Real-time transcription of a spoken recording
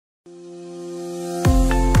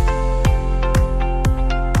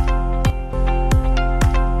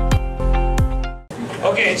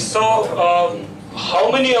Okay, so how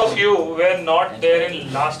many of you were not there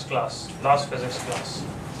in last physics class?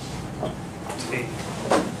 3.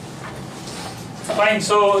 Fine,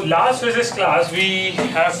 so last physics class we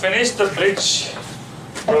have finished the bridge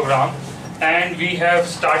program and we have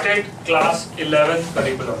started class 11th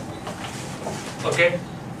curriculum. Okay,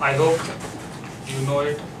 I hope you know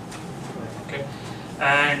it. Okay,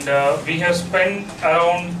 and we have spent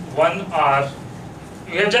around 1 hour.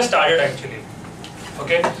 We have just started actually.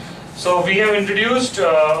 Okay, so we have introduced,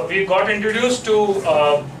 we got introduced to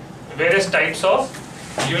various types of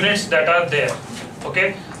units that are there.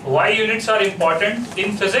 Okay, why units are important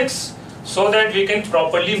in physics? So that we can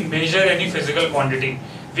properly measure any physical quantity.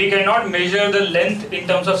 We cannot measure the length in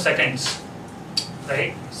terms of seconds,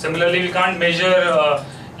 right? Similarly, we can't measure,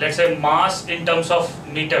 let's say, mass in terms of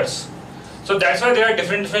meters. So that's why there are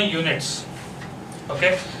different units.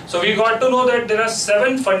 Okay, so we got to know that there are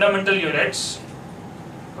 7 fundamental units.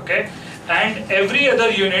 Okay, and every other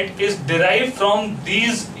unit is derived from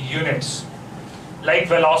these units. Like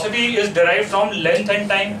velocity is derived from length and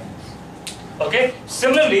time. Okay,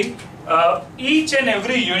 similarly, each and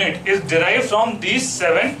every unit is derived from these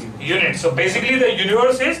 7 units. So basically, the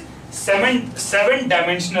universe is 7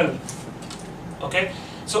 dimensional. Okay,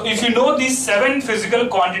 so if you know these 7 physical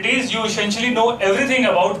quantities, you essentially know everything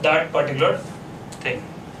about that particular thing.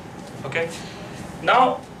 Okay,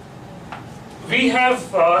 now we have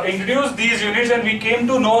introduced these units and we came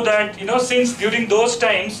to know that, you know, since during those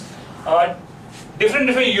times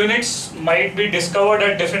different units might be discovered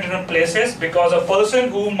at different places, because a person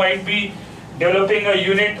who might be developing a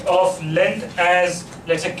unit of length as,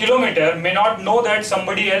 let's say, kilometer may not know that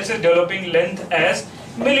somebody else is developing length as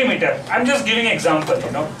millimeter. I'm just giving an example,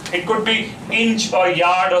 you know, it could be inch or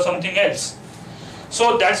yard or something else.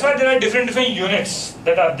 So that's why there are different units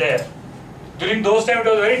that are there. During those times, it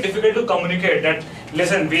was very difficult to communicate that,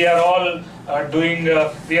 listen, we are all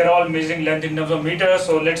we are all measuring length in terms of meters,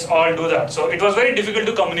 so let's all do that. So it was very difficult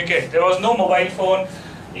to communicate. There was no mobile phone.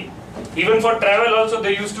 Even for travel also,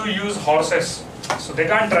 they used to use horses. So they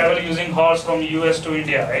can't travel using horse from US to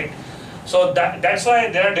India, right? So that's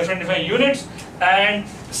why there are different units, and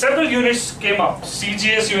several units came up.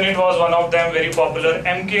 CGS unit was one of them, very popular.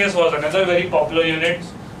 MKS was another very popular unit.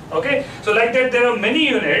 Okay, so like that there are many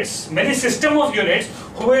units, many system of units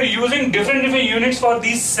who were using different units for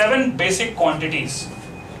these 7 basic quantities.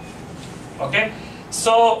 Okay,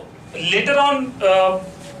 so later on,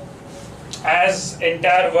 as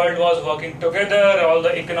entire world was working together, all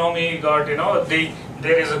the economy got, you know,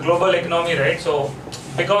 there is a global economy, right? So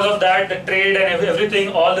because of that, the trade and everything,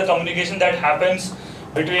 all the communication that happens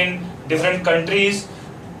between different countries,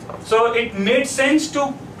 so it made sense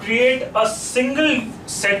to create a single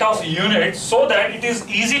set of units so that it is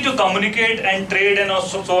easy to communicate and trade and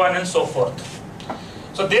also so on and so forth.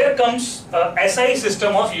 So there comes a SI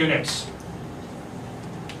system of units.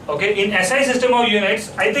 Okay, in SI system of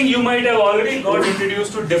units, I think you might have already got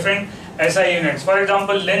introduced to different SI units. For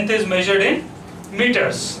example, length is measured in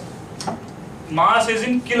meters, mass is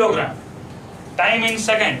in kilogram, time in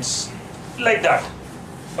seconds, like that.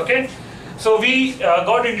 Okay. So we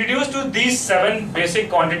got introduced to these 7 basic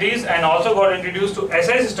quantities and also got introduced to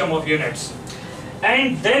SI system of units.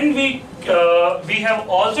 And then we have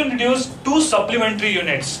also introduced 2 supplementary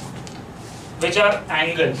units, which are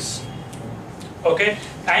angles. Okay,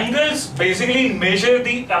 angles basically measure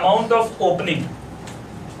the amount of opening.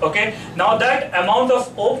 Okay, now that amount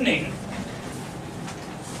of opening,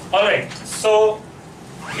 alright, so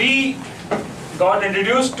we got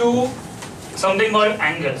introduced to something called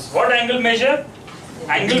angles. What angle measure?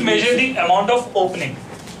 Angle measure the amount of opening.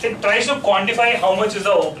 It tries to quantify how much is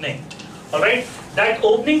the opening. Alright, that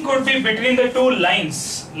opening could be between the 2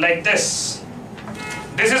 lines, like this.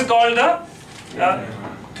 This is called the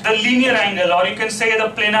linear angle, or you can say the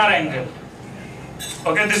planar angle.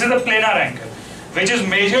 Okay, this is the planar angle, which is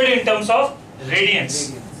measured in terms of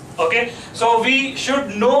radians. Okay, so we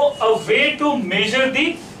should know a way to measure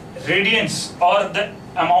the radians or the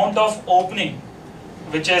amount of opening,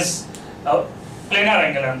 which is a planar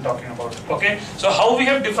angle I am talking about. Okay, so how we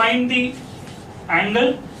have defined the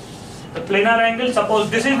angle, the planar angle? Suppose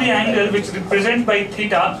this is the angle which represents by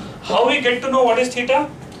theta. How we get to know what is theta?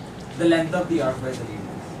 The length of the arc by the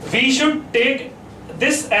radius. We should take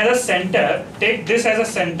this as a center,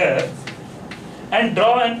 and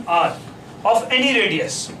draw an arc of any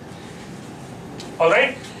radius.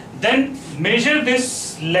 Alright, then measure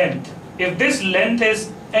this length. If this length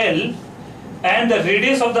is L and the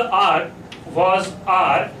radius of the arc was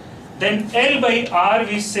R, then L by R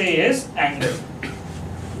we say is angle.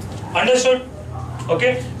 Understood?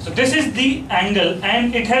 Okay, so this is the angle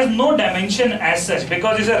and it has no dimension as such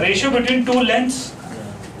because it's a ratio between two lengths.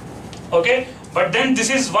 Okay, but then this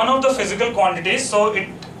is one of the physical quantities, so it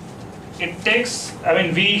takes, I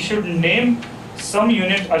mean, we should name some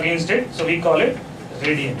unit against it, so we call it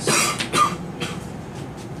radians.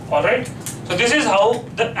 Alright, so this is how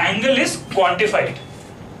the angle is quantified.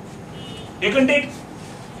 You can take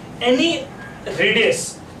any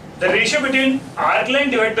radius. The ratio between arc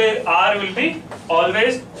length divided by r will be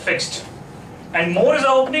always fixed. And more is the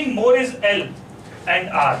opening, more is L and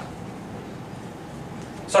R.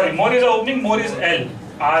 Sorry, more is the opening, more is L.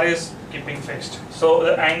 R is keeping fixed. So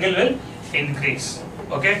the angle will increase.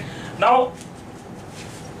 Okay. Now,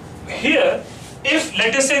 here, if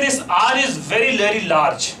let us say this R is very, very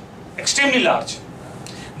large, extremely large,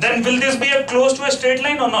 then will this be close to a straight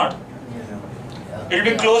line or not? It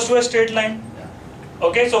will be close to a straight line.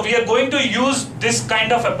 Okay, so we are going to use this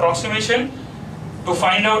kind of approximation to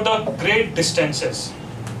find out the great distances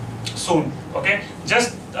soon. Okay,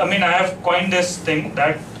 just, I mean, I have coined this thing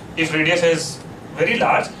that if radius is very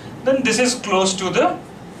large, then this is close to the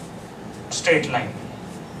straight line.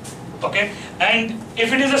 Okay, and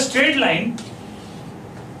if it is a straight line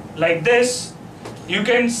like this, you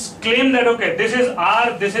can claim that, okay, this is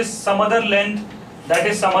R, this is some other length, that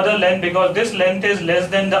is some other length, because this length is less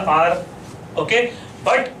than the R. Okay,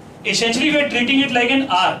 but essentially we are treating it like an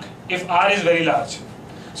arc if R is very large.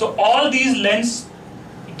 So all these lengths,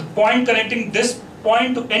 the point connecting this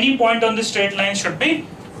point to any point on the straight line should be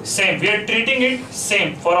same. We are treating it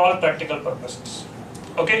same for all practical purposes.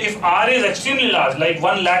 Okay, if R is extremely large, like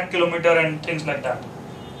 1 lakh kilometer and things like that.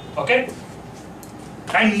 Okay,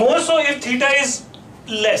 and more so if theta is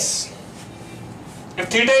less. If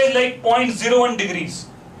theta is like 0.01 degrees,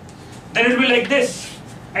 then it will be like this.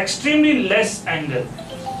 Extremely less angle.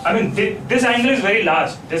 I mean, this angle is very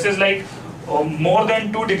large. This is like more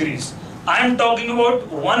than 2 degrees. I am talking about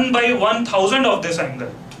 1 by 1000 of this angle.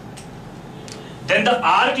 Then the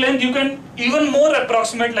arc length you can even more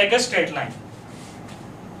approximate like a straight line.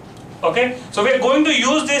 Okay, so we are going to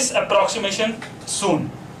use this approximation soon.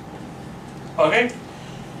 Okay,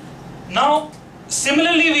 now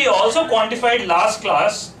similarly we also quantified last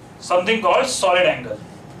class something called solid angle.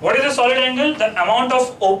 What is a solid angle? The amount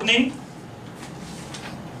of opening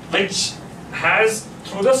which has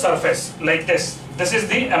through the surface like this. This is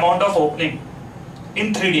the amount of opening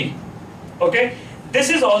in 3D. Okay, this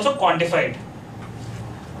is also quantified.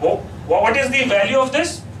 What is the value of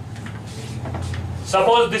this?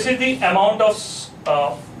 Suppose this is the amount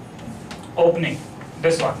of opening,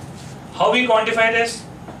 this one. How we quantify this?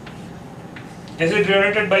 This is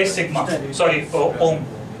denoted by sigma, sorry, ohm.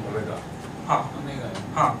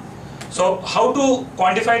 So how to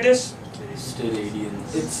quantify this? It's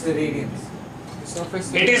the radians.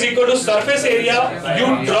 It is equal to surface area.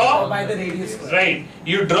 You draw by the radius. right.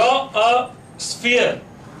 You draw a sphere,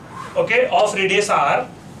 okay, of radius r.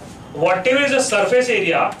 Whatever is the surface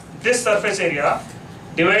area, this surface area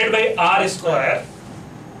divided by r square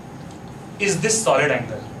is this solid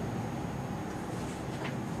angle.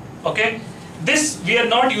 Okay, this we are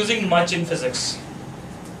not using much in physics.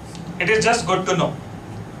 It is just good to know.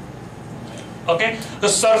 Okay, the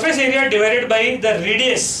surface area divided by the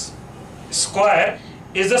radius square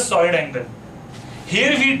is the solid angle.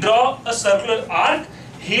 Here we draw a circular arc,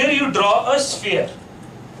 here you draw a sphere.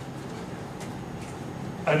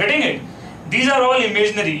 Are you getting it? These are all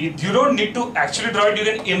imaginary. You don't need to actually draw it. You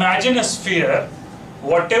can imagine a sphere,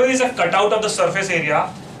 whatever is a cutout of the surface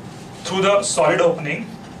area through the solid opening,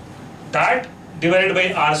 that divided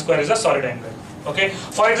by r square is a solid angle. Okay,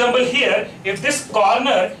 for example here, if this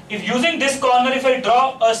corner, if using this corner, if I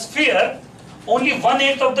draw a sphere, only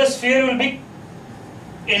 1/8 of the sphere will be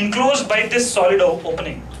enclosed by this solid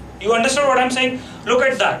opening. You understand what I'm saying? Look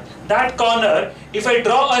at that. That corner, if I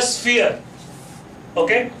draw a sphere,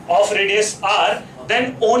 okay, of radius r,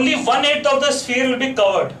 then only 1/8 of the sphere will be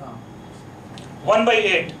covered.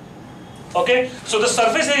 1/8. Okay, so the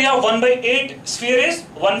surface area of 1/8 sphere is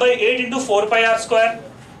 1/8 into 4 pi r square.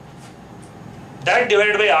 That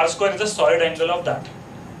divided by r square is the solid angle of that.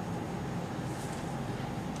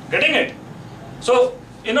 Getting it? So,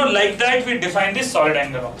 you know, like that we define this solid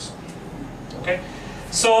angle also. Okay,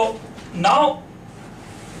 so now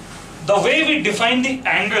the way we define the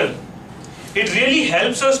angle, it really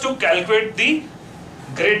helps us to calculate the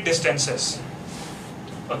great distances.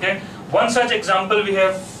 Okay, one such example we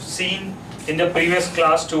have seen in the previous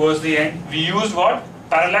class towards the end. We used what?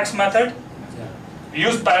 Parallax method. We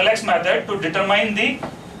used parallax method to determine the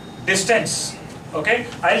distance. Okay,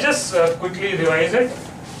 I'll just quickly revise it.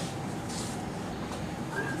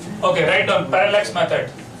 Okay, write down parallax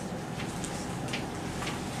method.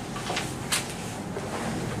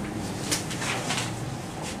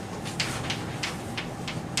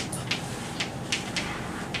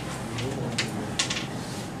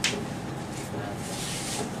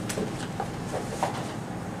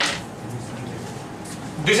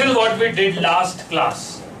 this is what we did last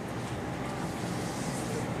class.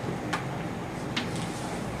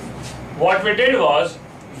 What we did was,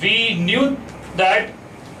 we knew that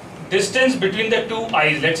distance between the two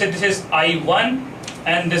eyes, let's say this is I1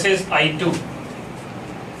 and this is I2.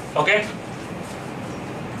 Okay?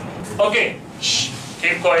 Okay, shh,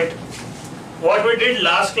 keep quiet. What we did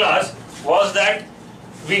last class was that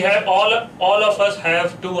we have all of us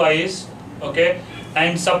have two eyes, okay?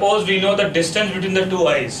 And suppose we know the distance between the two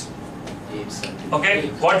eyes. Okay,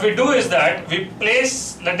 what we do is that we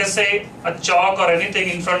place, let us say, a chalk or anything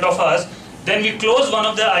in front of us, then we close one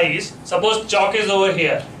of the eyes, suppose chalk is over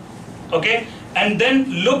here, okay, and then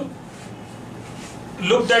look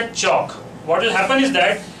that chalk. What will happen is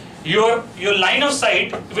that your line of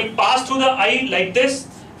sight will pass through the eye like this,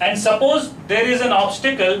 and suppose there is an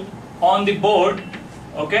obstacle on the board,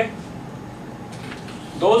 okay,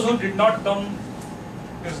 those who did not come,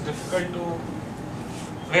 it's difficult to,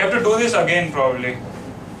 we have to do this again probably.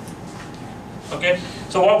 Okay,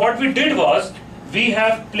 so what we did was, we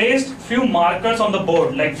have placed few markers on the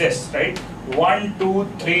board like this, right? 1, 2,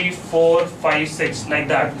 3, 4, 5, 6, like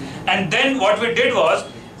that. And then what we did was,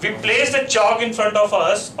 we placed a chalk in front of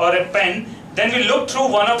us or a pen, then we looked through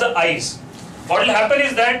one of the eyes. What will happen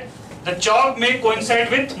is that the chalk may coincide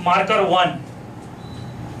with marker 1.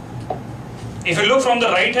 If you look from the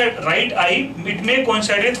right eye, it may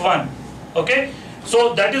coincide with 1. Okay,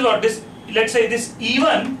 so that is what this, let's say this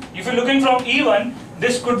E1, if you're looking from E1,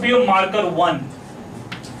 this could be a marker 1.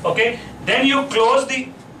 Okay, then you close the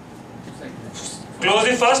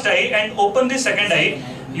first eye and open the second eye.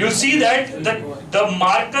 You see that the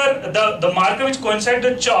marker which coincides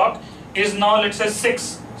the chalk is now, let's say,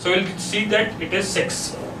 6. So you'll see that it is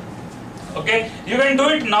 6. Okay, you can do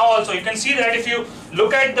it now also. You can see that if you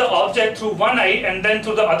look at the object through one eye and then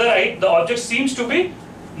through the other eye, the object seems to be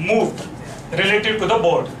moved relative to the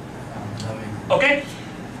board. Okay,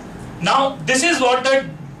 now this is what the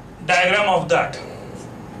diagram of that.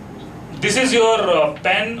 This is your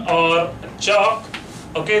pen or chalk.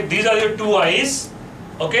 Okay, these are your two eyes.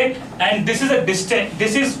 Okay, and this is a distance.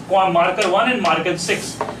 This is marker 1 and marker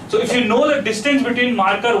 6. So if you know the distance between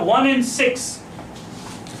marker 1 and 6,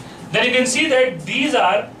 then you can see that these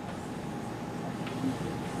are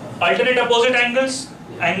alternate opposite angles.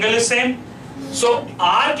 Angle is same. So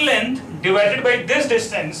arc length divided by this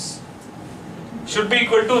distance should be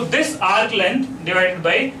equal to this arc length divided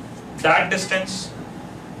by that distance.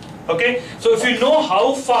 Okay, so if you know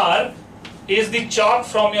how far is the chalk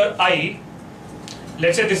from your eye,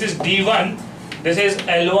 let's say this is D1, this is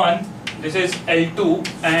L1, this is L2,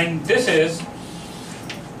 and this is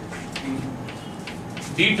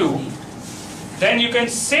D2, then you can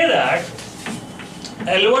say that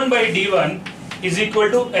L1 by D1 is equal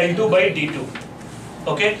to L2 by D2.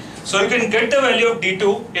 Okay, so you can get the value of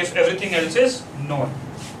D2 if everything else is known.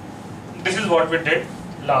 This is what we did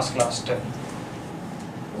last class 10.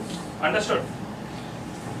 Understood?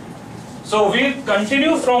 So we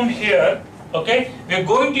continue from here. Okay, we are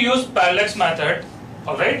going to use parallax method,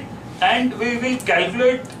 alright, and we will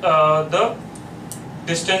calculate the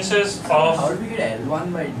distances of. How do we get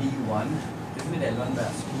L1 by D1? Isn't it L1 by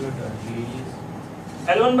absolute radius?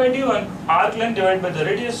 L1 by D1, arc length divided by the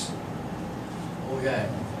radius. Oh yeah.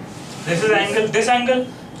 This is angle, this angle.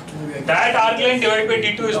 That arc length divided by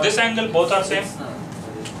D2 is this angle, both are same.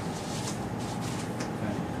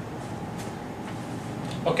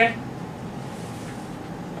 Okay.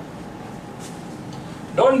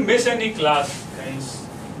 Don't miss any class, guys.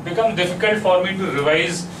 It becomes difficult for me to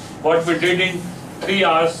revise what we did in 3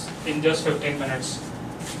 hours in just 15 minutes.